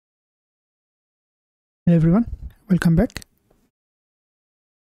Hello everyone, welcome back.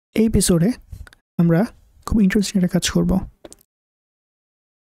 এই এপিসোডে আমরা খুব ইন্টারেস্টিং একটা কাজ করব।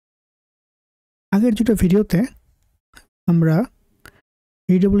 আগের দুটো ভিডিওতে আমরা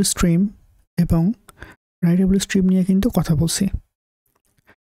রিডেবল স্ট্রিম এবং রাইটেবল স্ট্রিম নিয়ে কিন্তু কথা বলছি।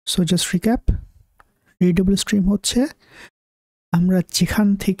 So just recap, readable stream হচ্ছে আমরা যেখান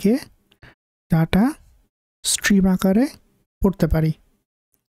থেকে ডাটা স্ট্রিম আকারে পড়তে পারি।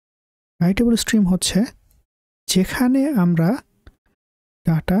 রাইটেবল স্ট্রিম হচ্ছে যেখানে আমরা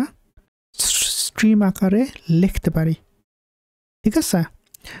ডাটা স্ট্রিম আকারে লিখতে পারি। ঠিক আছে?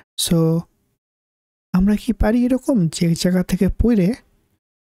 সো আমরা কি পারি এরকম যে জায়গা থেকে পড়ে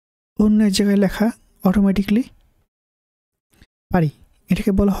অন্য জায়গায় লেখা অটোমেটিকলি পারি?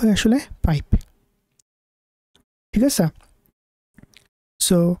 এটাকে বলা হয় আসলে পাইপ। ঠিক আছে?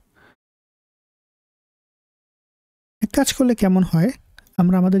 সো এক কাজ করলে কেমন হয়,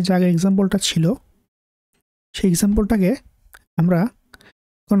 আমরা আমাদের জায়গায় এক্সাম্পলটা ছিল সেই এক্সাম্পলটাকে আমরা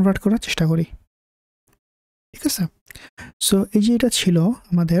কনভার্ট করার চেষ্টা করি। ঠিক আছে? সো এই যে এটা ছিল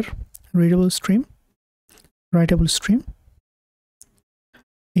আমাদের রিডেবল স্ট্রিম, রাইটেবল স্ট্রিম,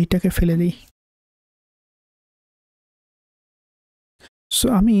 এইটাকে ফেলে দিই। সো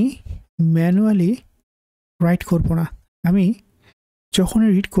আমি ম্যানুয়ালি রাইট করব না, আমি যখনই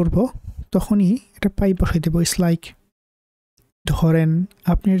রিড করব তখনই একটা পাইপ বসাই দেবো। ইটস লাইক, ধরেন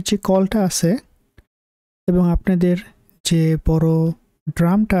আপনার যে কলটা আছে এবং আপনাদের যে বড়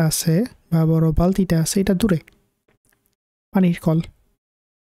ড্রামটা আছে বা বড় বালতিটা আছে, এটা দূরে পানির কল।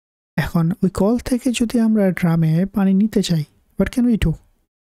 এখন ওই কল থেকে যদি আমরা ড্রামে পানি নিতে চাই, what can we do?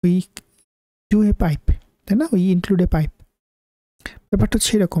 We do a pipe, তাই না? We include A pipe. ব্যাপারটা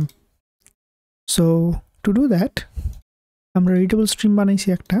হচ্ছে এরকম। সো টু ডু দ্যাট আমরা রিডেবল স্ট্রিম বানাইছি,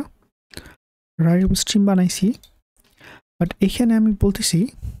 একটা রাইটেবল স্ট্রিম বানাইছি, বাট এখানে আমি বলতেছি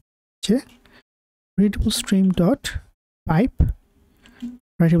যে readable stream dot pipe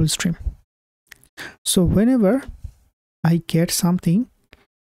writable stream. So whenever I get something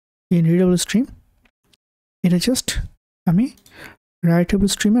in readable stream, এটা জাস্ট আমি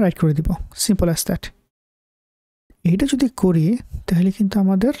writable stream এ রাইট করে দিব। Simple as that. এটা যদি করি তাহলে কিন্তু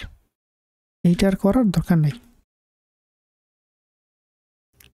আমাদের এইটার করার দরকার নেই।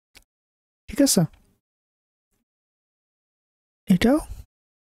 ঠিক আছে? এটাও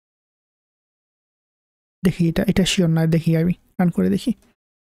দেখি, এটা শিওর না, দেখি আমি রান করে দেখি।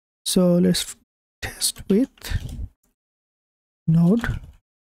 So let's test with node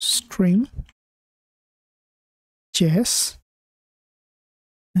stream js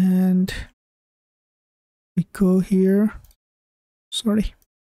and we go here. Sorry,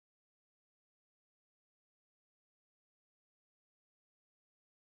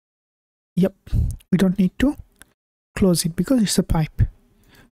 yep, we don't need to close it because it's a pipe,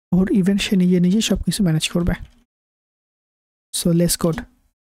 or even সে নিজে সব কিছু ম্যানেজ করবে। সো লেটস কোড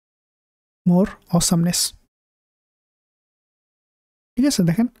মোর অসামনেস। ঠিক আছে,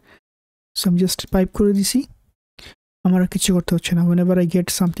 দেখেন। সো আমি জাস্ট পাইপ করে দিছি, আমার আর কিছু করতে হচ্ছে না। whenever I get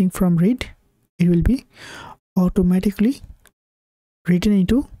something from read, it will be automatically written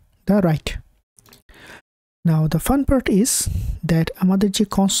into the write. Now the fun part is that আমাদের যে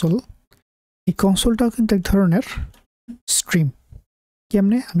কনসোল, এই কনসোলটাও কিন্তু এক ধরনের স্ট্রিম।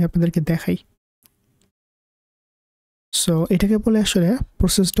 কেমনে আমি আপনাদেরকে দেখাই। সো এটাকে বলে আসলে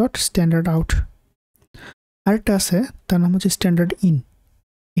process.std. আরেকটা আছে, তার নাম হচ্ছে স্ট্যান্ডার্ড ইন।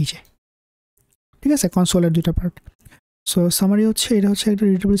 এই যে, ঠিক আছে, কনসোলের দুইটা পার্ট। সো সামারি হচ্ছে, এটা হচ্ছে একটা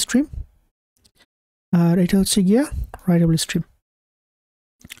রিডেবল স্ট্রিম আর এটা হচ্ছে গিয়া রাইটেবল স্ট্রিম।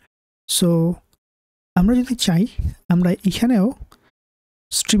 সো আমরা যদি চাই আমরা এখানেও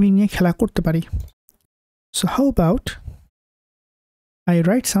স্ট্রিমিং নিয়ে খেলা করতে পারি। So how about I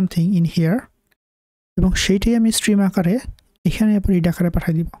write something in here এবং সেইটাই আমি স্ট্রিম আকারে এখানে আবার রিড আকারে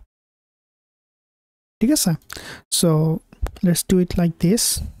পাঠিয়ে দিব। ঠিক আছে? So let's do it like this.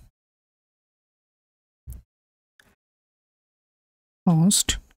 const,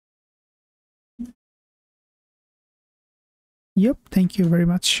 yep, thank you very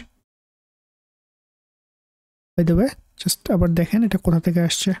much. By the way, just আবার দেখেন এটা কোথা থেকে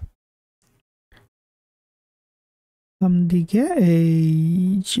আসছে। দিকে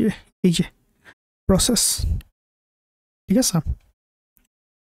এই যে প্রসেস। ঠিক আছে?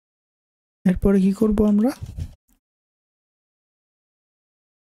 এরপরে কি করব আমরা?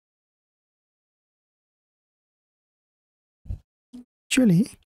 actually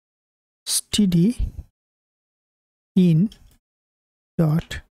std in dot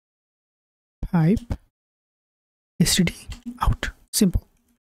pipe std out. Simple.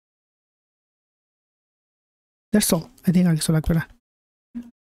 That's all. I think I'll select.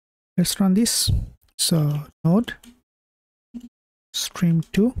 Let's run this. So node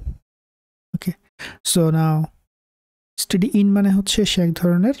stream2. Okay, so now std in মানে হচ্ছে সে এক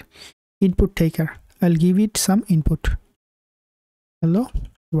ধরনের input taker. I'll give it some input. Hello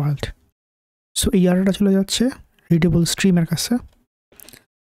world. So এই ডাটাটা চলে যাচ্ছে readable streamer কাছে,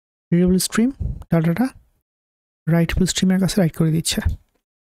 readable stream ডাটাটা writable streamer কাছে রাইট করে দিচ্ছে।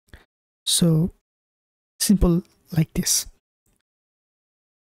 So simple like this.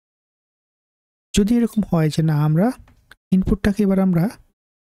 যদি এরকম হয় যে না আমরা ইনপুটটাকে এবার আমরা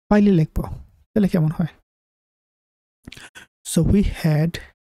ফাইলে লিখব, তাহলে কেমন হয়? So we had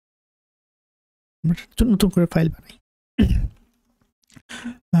নতুন করে ফাইল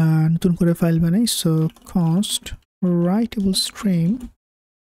বানাই, so const writable stream।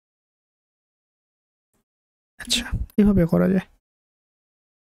 আচ্ছা, এভাবে করা যায়।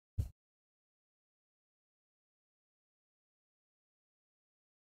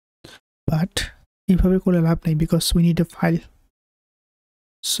 But এভাবে করলে লাভ নেই because we need a file.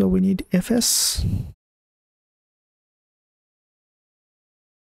 So we need fs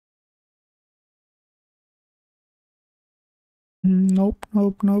nope.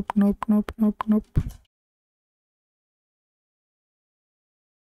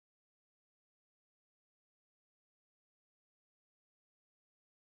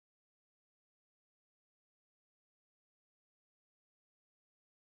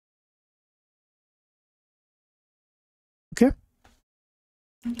 Okay,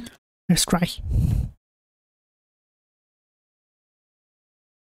 let's try.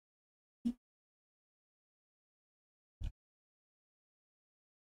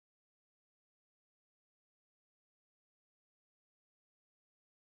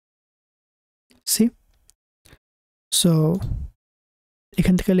 See, so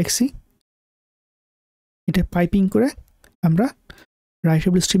এখান থেকে লিখছি, এটা পাইপিং করে আমরা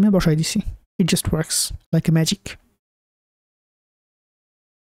writable stream এ বসাই দিছি। It just works like a magic.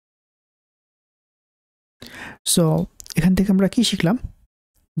 So এখান থেকে আমরা কি শিখলাম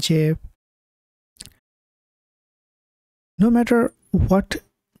যে no matter what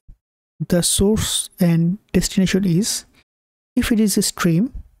the source and destination is, if it is a stream,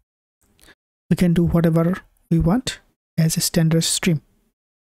 we can do whatever we want as a standard stream.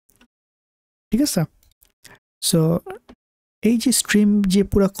 ঠিক আছে? So এই যে স্ট্রিম যে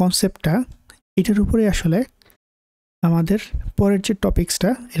পুরো কনসেপ্টটা, এটার উপরে আসলে আমাদের পরের যে টপিকসটা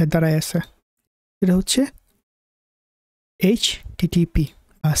এটা দাঁড়ায় আছে, এটা হচ্ছে HTTP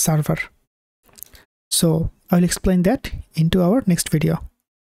server. So I will explain that into our next video.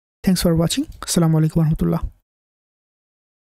 Thanks for watching. Assalamu alaikum warahmatullah.